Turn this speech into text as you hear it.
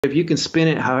If you can spin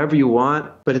it however you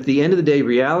want, but at the end of the day,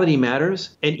 reality matters.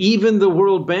 And even the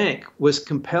World Bank was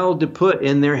compelled to put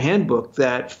in their handbook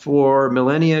that for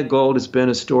millennia, gold has been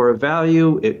a store of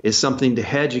value. It is something to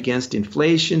hedge against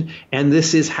inflation. And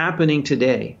this is happening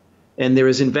today. And there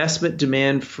is investment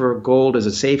demand for gold as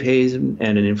a safe haven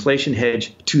and an inflation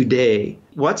hedge today.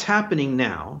 What's happening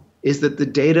now is that the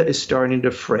data is starting to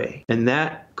fray. And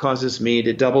that causes me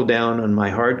to double down on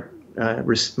my hard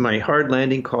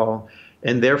landing call.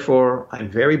 And therefore,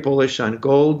 I'm very bullish on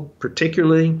gold,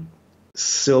 particularly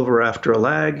silver after a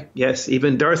lag. Yes,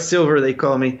 even Darth Silver, they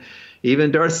call me. Even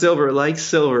Darth Silver likes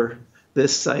silver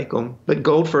this cycle. But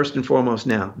gold first and foremost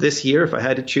now. This year, if I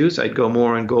had to choose, I'd go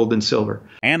more on gold than silver.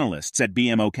 Analysts at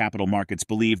BMO Capital Markets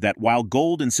believe that while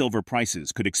gold and silver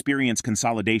prices could experience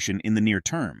consolidation in the near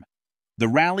term, the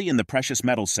rally in the precious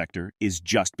metals sector is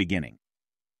just beginning.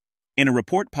 In a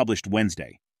report published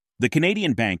Wednesday, the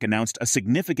Canadian bank announced a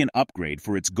significant upgrade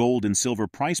for its gold and silver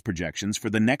price projections for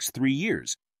the next 3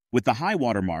 years, with the high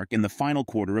water mark in the final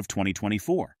quarter of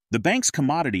 2024. The bank's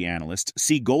commodity analysts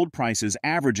see gold prices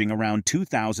averaging around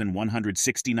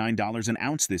 $2,169 an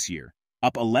ounce this year,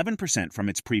 up 11% from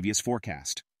its previous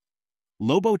forecast.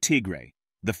 Lobo Tiggre,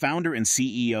 the founder and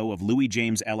CEO of Louis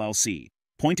James LLC,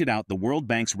 pointed out the World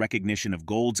Bank's recognition of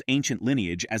gold's ancient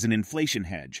lineage as an inflation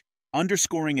hedge,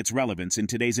 underscoring its relevance in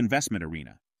today's investment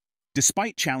arena.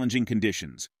 Despite challenging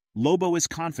conditions, Lobo is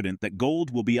confident that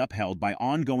gold will be upheld by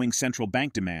ongoing central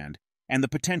bank demand and the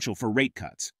potential for rate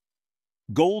cuts.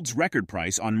 Gold's record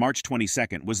price on March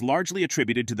 22nd was largely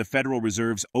attributed to the Federal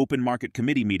Reserve's Open Market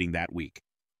Committee meeting that week,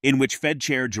 in which Fed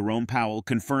Chair Jerome Powell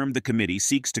confirmed the committee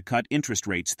seeks to cut interest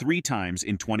rates 3 times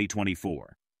in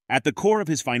 2024. At the core of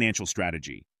his financial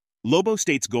strategy, Lobo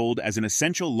states gold as an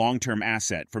essential long-term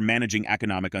asset for managing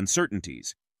economic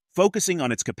uncertainties, focusing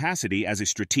on its capacity as a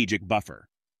strategic buffer.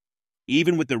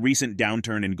 Even with the recent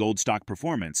downturn in gold stock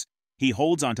performance, he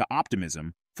holds onto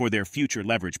optimism for their future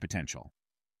leverage potential.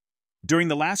 During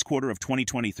the last quarter of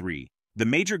 2023, the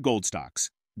major gold stock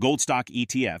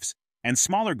ETFs, and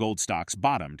smaller gold stocks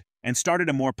bottomed and started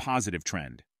a more positive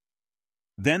trend.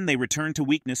 Then they returned to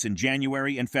weakness in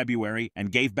January and February and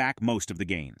gave back most of the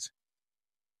gains.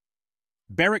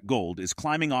 Barrick Gold is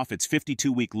climbing off its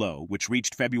 52-week low, which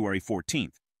reached February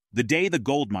 14th, the day the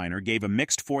gold miner gave a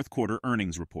mixed fourth-quarter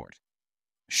earnings report.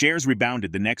 Shares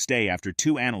rebounded the next day after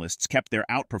 2 analysts kept their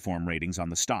outperform ratings on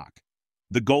the stock.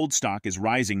 The gold stock is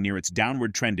rising near its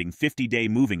downward-trending 50-day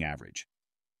moving average.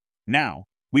 Now,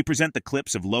 we present the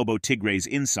clips of Lobo Tiggre's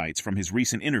insights from his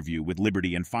recent interview with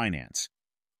Liberty and Finance.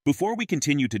 Before we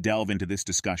continue to delve into this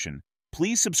discussion,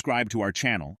 please subscribe to our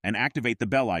channel and activate the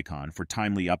bell icon for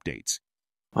timely updates.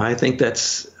 I think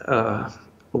that's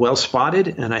well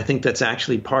spotted, and I think that's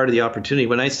actually part of the opportunity.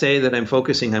 When I say that I'm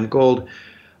focusing on gold,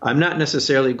 I'm not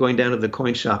necessarily going down to the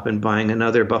coin shop and buying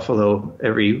another Buffalo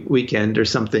every weekend or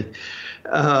something.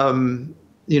 I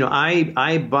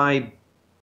buy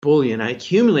bullion. I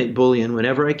accumulate bullion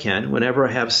whenever I can, whenever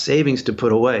I have savings to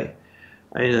put away.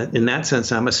 In that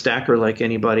sense, I'm a stacker like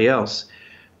anybody else.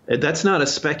 That's not a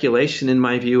speculation in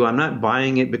my view. I'm not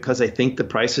buying it because I think the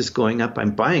price is going up.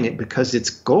 I'm buying it because it's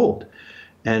gold.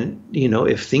 And,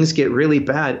 if things get really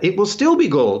bad, it will still be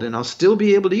gold and I'll still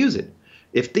be able to use it.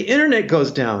 If the internet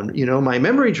goes down, my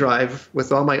memory drive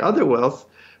with all my other wealth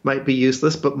might be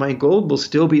useless, but my gold will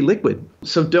still be liquid.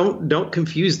 So don't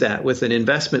confuse that with an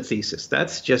investment thesis.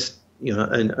 That's just,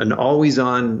 an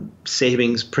always-on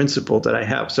savings principle that I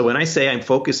have. So when I say I'm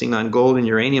focusing on gold and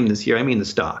uranium this year, I mean the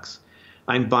stocks.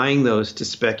 I'm buying those to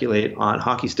speculate on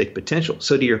hockey stick potential.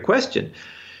 So to your question,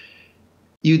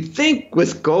 you'd think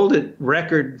with gold at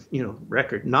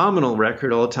nominal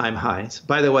record all-time highs.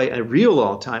 By the way, a real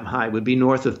all-time high would be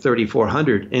north of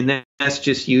 3,400, and that's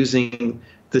just using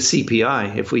the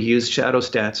CPI. If we use shadow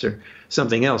stats or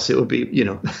something else, it would be,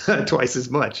 twice as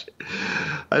much.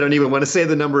 I don't even want to say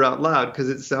the number out loud because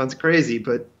it sounds crazy,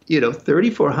 but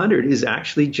 3,400 is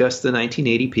actually just the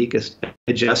 1980 peak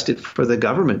adjusted for the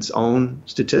government's own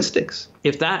statistics.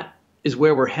 If that is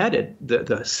where we're headed,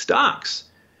 the stocks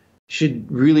should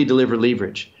really deliver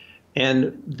leverage.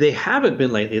 And they haven't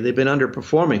been lately. They've been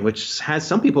underperforming, which has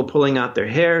some people pulling out their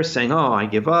hair saying, oh, I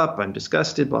give up, I'm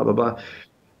disgusted, blah, blah, blah.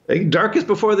 Darkest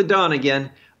before the dawn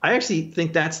again. I actually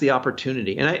think that's the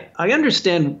opportunity. And I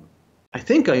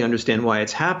think I understand why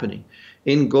it's happening.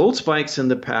 In gold spikes in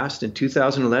the past, in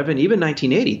 2011, even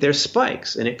 1980, there's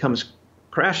spikes, and it comes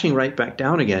crashing right back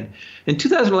down again. In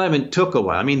 2011 took a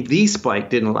while. I mean, the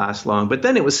spike didn't last long, but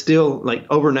then it was still like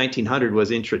over 1900 was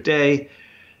intraday.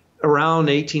 Around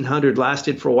 1800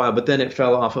 lasted for a while, but then it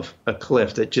fell off of a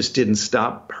cliff that just didn't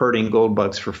stop hurting gold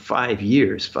bugs for 5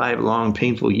 years, 5 long,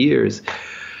 painful years.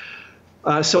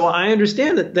 So I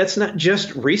understand that that's not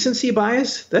just recency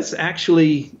bias. That's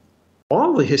actually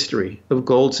all the history of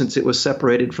gold since it was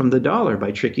separated from the dollar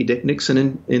by Tricky Dick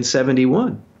Nixon in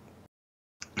 71.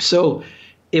 So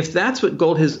if that's what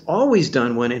gold has always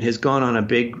done when it has gone on a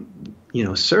big,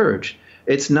 surge,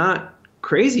 it's not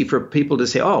crazy for people to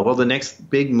say, oh, well, the next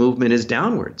big movement is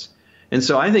downwards. And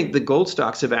so I think the gold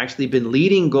stocks have actually been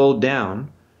leading gold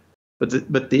down.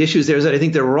 But the issue there is that I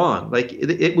think they're wrong. Like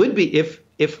it would be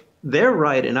if they're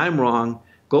right and I'm wrong,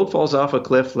 gold falls off a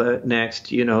cliff next.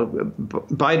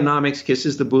 Bidenomics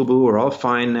kisses the boo-boo. We're all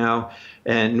fine now.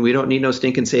 And we don't need no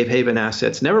stinking safe haven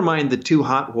assets. Never mind the two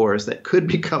hot wars that could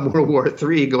become World War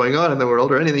III going on in the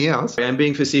world or anything else. I'm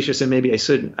being facetious and maybe I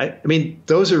shouldn't. I mean,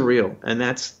 those are real. And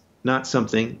that's not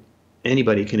something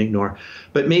anybody can ignore.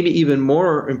 But maybe even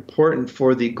more important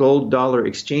for the gold-dollar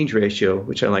exchange ratio,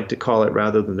 which I like to call it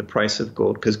rather than the price of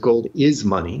gold, because gold is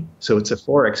money. So it's a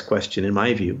Forex question in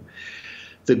my view.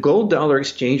 The gold-dollar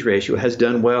exchange ratio has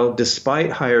done well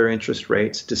despite higher interest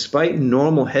rates, despite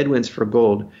normal headwinds for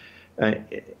gold,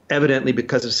 evidently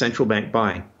because of central bank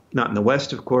buying. Not in the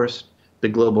West, of course. The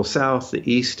global South,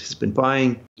 the East has been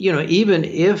buying. Even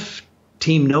if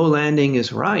Team No Landing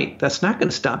is right, that's not going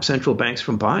to stop central banks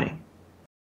from buying.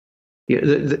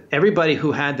 Everybody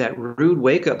who had that rude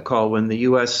wake-up call when the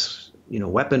U.S.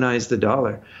 weaponized the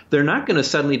dollar, they're not going to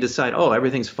suddenly decide, oh,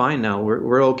 everything's fine now.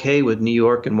 We're okay with New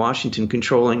York and Washington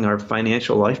controlling our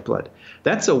financial lifeblood.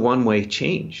 That's a one-way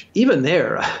change. Even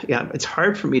there, it's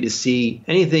hard for me to see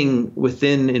anything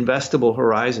within investable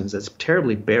horizons that's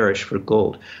terribly bearish for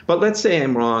gold. But let's say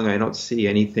I'm wrong. I don't see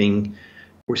anything.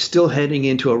 We're still heading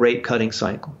into a rate-cutting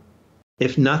cycle.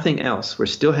 If nothing else, we're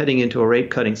still heading into a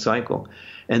rate-cutting cycle.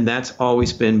 And that's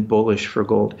always been bullish for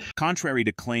gold. Contrary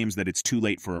to claims that it's too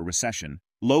late for a recession,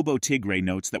 Lobo Tiggre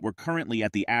notes that we're currently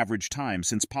at the average time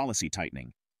since policy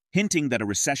tightening, hinting that a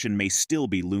recession may still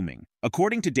be looming.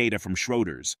 According to data from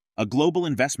Schroders, a global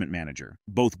investment manager,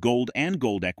 both gold and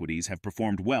gold equities have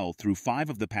performed well through 5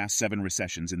 of the past 7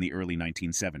 recessions in the early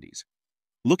 1970s.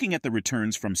 Looking at the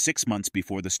returns from 6 months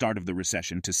before the start of the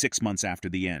recession to 6 months after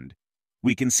the end,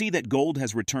 we can see that gold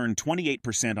has returned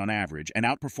 28% on average and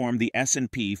outperformed the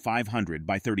S&P 500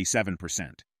 by 37%,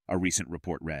 a recent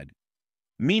report read.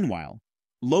 Meanwhile,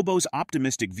 Lobo's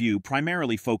optimistic view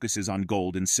primarily focuses on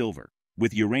gold and silver,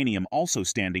 with uranium also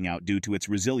standing out due to its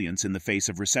resilience in the face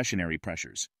of recessionary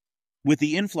pressures. With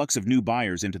the influx of new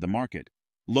buyers into the market,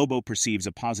 Lobo perceives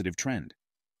a positive trend.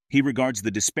 He regards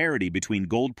the disparity between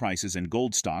gold prices and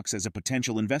gold stocks as a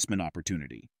potential investment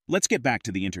opportunity. Let's get back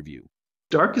to the interview.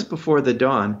 Darkest before the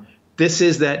dawn, this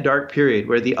is that dark period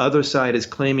where the other side is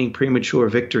claiming premature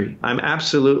victory. I'm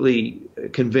absolutely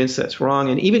convinced that's wrong.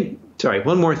 And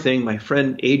one more thing, my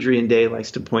friend Adrian Day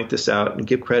likes to point this out and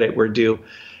give credit where due.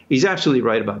 He's absolutely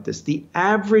right about this. The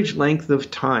average length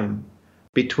of time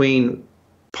between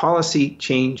policy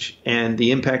change and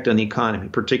the impact on the economy,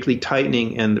 particularly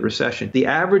tightening and the recession, the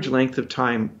average length of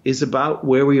time is about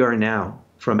where we are now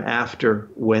from after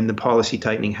when the policy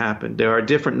tightening happened. There are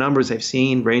different numbers I've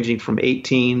seen ranging from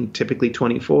 18, typically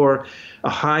 24, a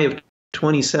high of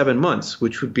 27 months,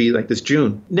 which would be like this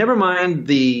June. Never mind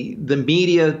the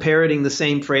media parroting the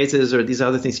same phrases or these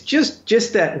other things,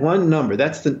 just that one number.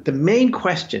 That's the main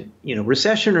question,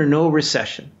 recession or no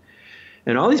recession.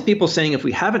 And all these people saying if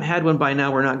we haven't had one by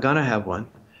now, we're not going to have one.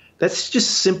 That's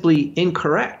just simply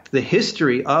incorrect. The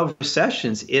history of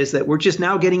recessions is that we're just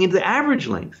now getting into the average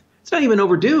length. It's not even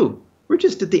overdue. We're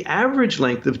just at the average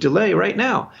length of delay right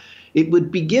now. It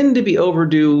would begin to be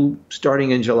overdue starting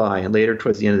in July and later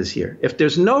towards the end of this year. If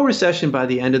there's no recession by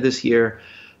the end of this year,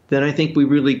 then I think we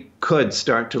really could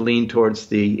start to lean towards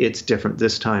the it's different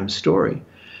this time story.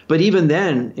 But even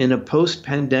then, in a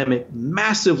post-pandemic,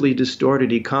 massively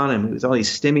distorted economy with all these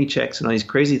stimmy checks and all these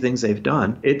crazy things they've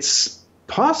done, it's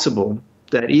possible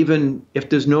that even if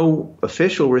there's no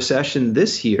official recession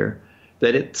this year,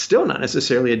 that it's still not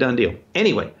necessarily a done deal.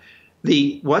 Anyway,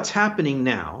 what's happening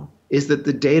now is that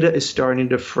the data is starting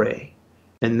to fray,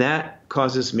 and that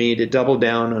causes me to double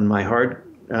down on my hard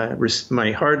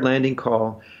landing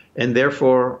call, and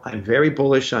therefore I'm very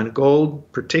bullish on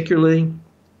gold, particularly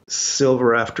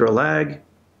silver after a lag.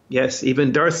 Yes,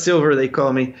 even Darth Silver, they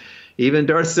call me. Even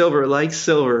Darth Silver likes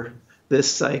silver this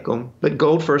cycle, but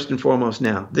gold first and foremost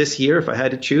now. This year, if I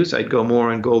had to choose, I'd go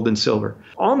more on gold than silver.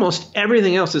 Almost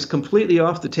everything else is completely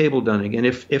off the table, Dunning. And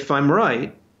if I'm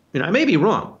right, I may be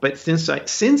wrong, but since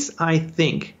I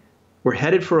think we're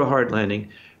headed for a hard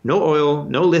landing, no oil,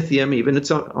 no lithium, even it's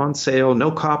on sale,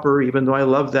 no copper, even though I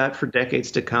love that for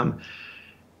decades to come,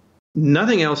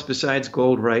 nothing else besides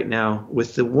gold right now,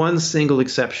 with the one single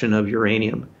exception of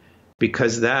uranium,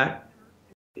 because that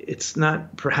It's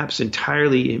not perhaps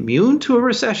entirely immune to a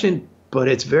recession, but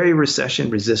it's very recession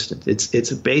resistant.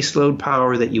 It's a base load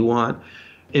power that you want.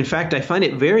 In fact, I find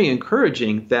it very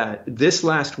encouraging that this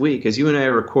last week, as you and I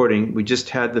are recording, we just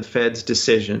had the Fed's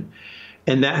decision,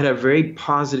 and that had a very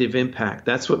positive impact.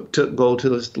 That's what took gold to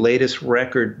this latest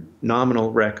record,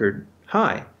 nominal record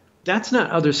high. That's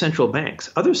not other central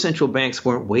banks. Other central banks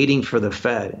weren't waiting for the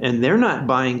Fed, and they're not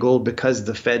buying gold because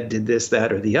the Fed did this,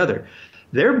 that, or the other.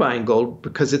 They're buying gold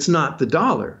because it's not the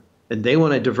dollar, and they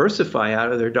want to diversify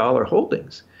out of their dollar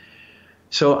holdings.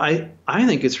 So I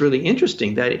think it's really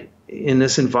interesting that in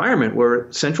this environment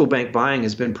where central bank buying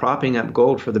has been propping up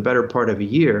gold for the better part of a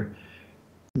year,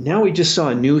 now we just saw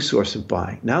a new source of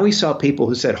buying. Now we saw people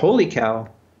who said, holy cow,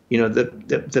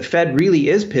 the Fed really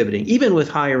is pivoting. Even with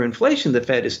higher inflation, the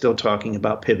Fed is still talking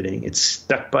about pivoting. It's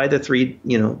stuck by the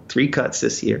three cuts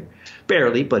this year.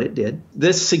 Barely, but it did.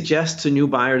 This suggests a new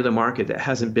buyer to the market that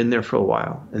hasn't been there for a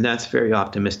while, and that's very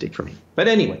optimistic for me. But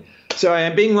anyway, sorry,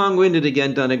 I'm being long-winded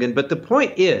again, Dunnigan, but the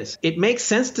point is, it makes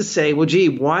sense to say, well, gee,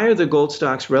 why are the gold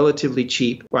stocks relatively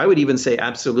cheap? Or I would even say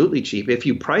absolutely cheap. If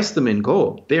you price them in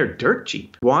gold, they're dirt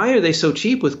cheap. Why are they so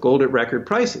cheap with gold at record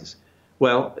prices?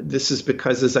 Well, this is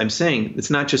because, as I'm saying, it's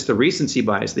not just the recency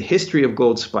bias. The history of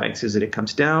gold spikes is that it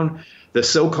comes down. The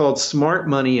so-called smart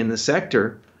money in the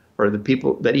sector, or the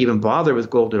people that even bother with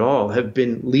gold at all, have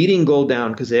been leading gold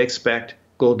down because they expect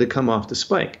gold to come off the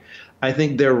spike. I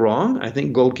think they're wrong. I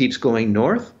think gold keeps going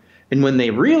north. And when they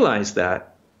realize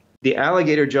that, the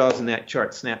alligator jaws in that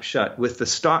chart snap shut with the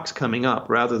stocks coming up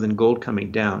rather than gold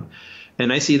coming down.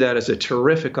 And I see that as a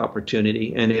terrific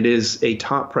opportunity, and it is a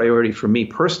top priority for me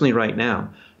personally right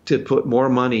now to put more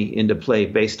money into play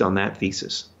based on that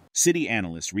thesis. Citi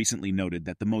analysts recently noted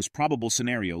that the most probable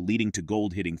scenario leading to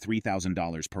gold hitting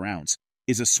 $3,000 per ounce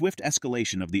is a swift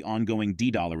escalation of the ongoing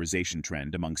de-dollarization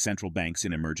trend among central banks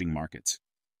in emerging markets.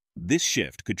 This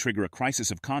shift could trigger a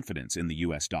crisis of confidence in the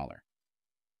US dollar.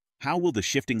 How will the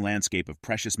shifting landscape of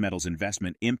precious metals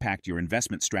investment impact your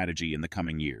investment strategy in the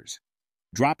coming years?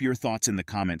 Drop your thoughts in the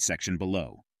comment section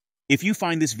below. If you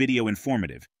find this video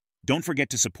informative, don't forget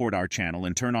to support our channel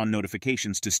and turn on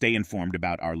notifications to stay informed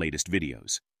about our latest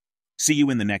videos. See you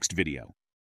in the next video.